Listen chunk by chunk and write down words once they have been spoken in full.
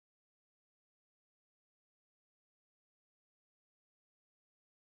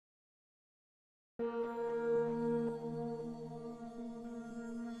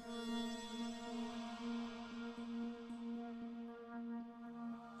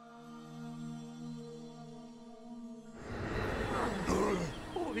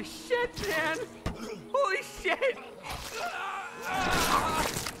Holy shit, man! Holy shit!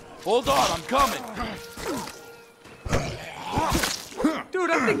 Hold on, I'm coming! Dude,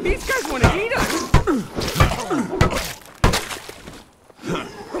 I think these guys want to eat us!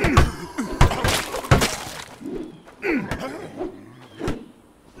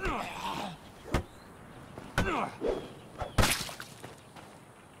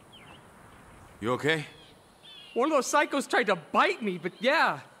 You okay? One of those psychos tried to bite me, but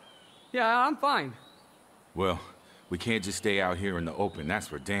yeah, I'm fine. Well, we can't just stay out here in the open, that's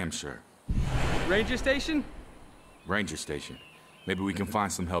for damn sure. Ranger station? Ranger station. Maybe we can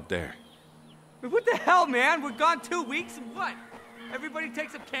find some help there. What the hell, man? We're gone 2 weeks and what? Everybody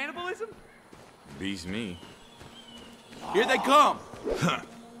takes up cannibalism? Beats me. Here they come!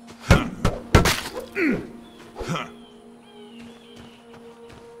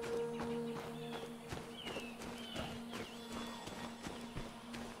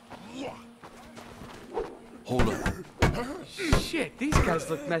 Hold up. Shit, these guys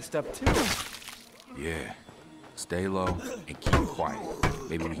look messed up too. Yeah. Stay low and keep quiet.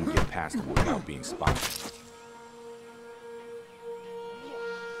 Maybe we can get past them without being spotted.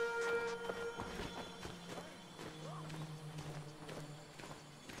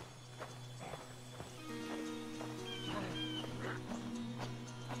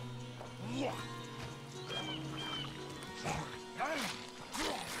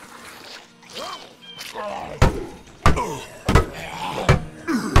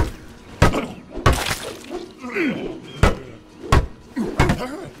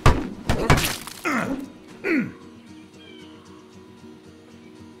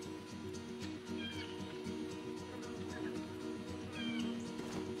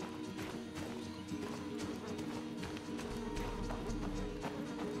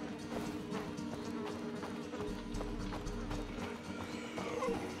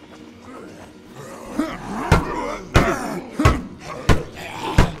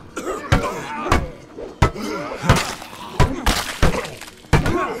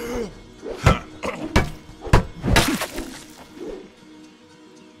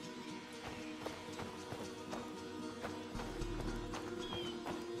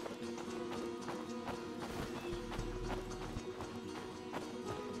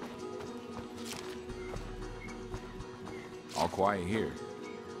 All quiet here.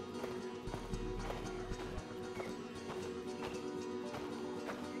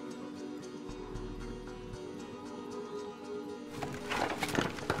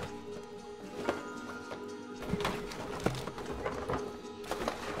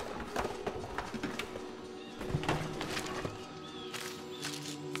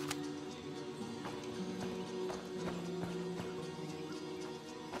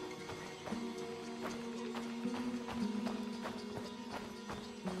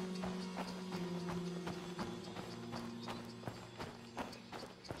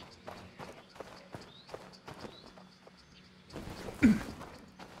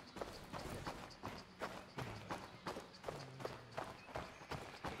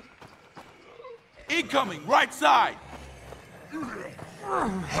 Incoming, right side!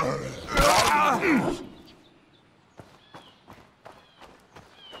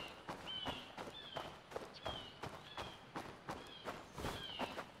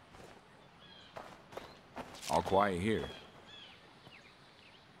 All quiet here.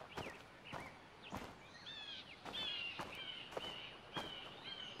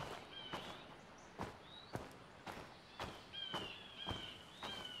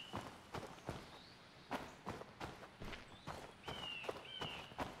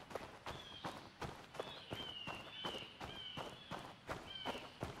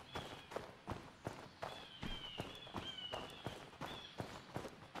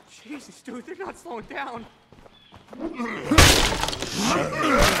 Jesus, dude, they're not slowing down.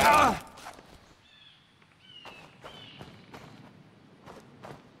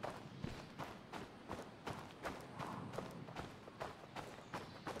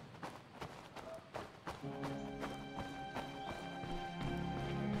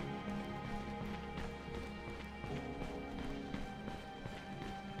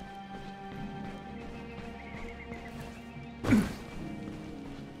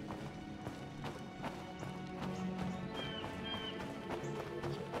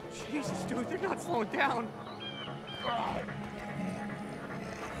 Jesus, dude, they're not slowing down.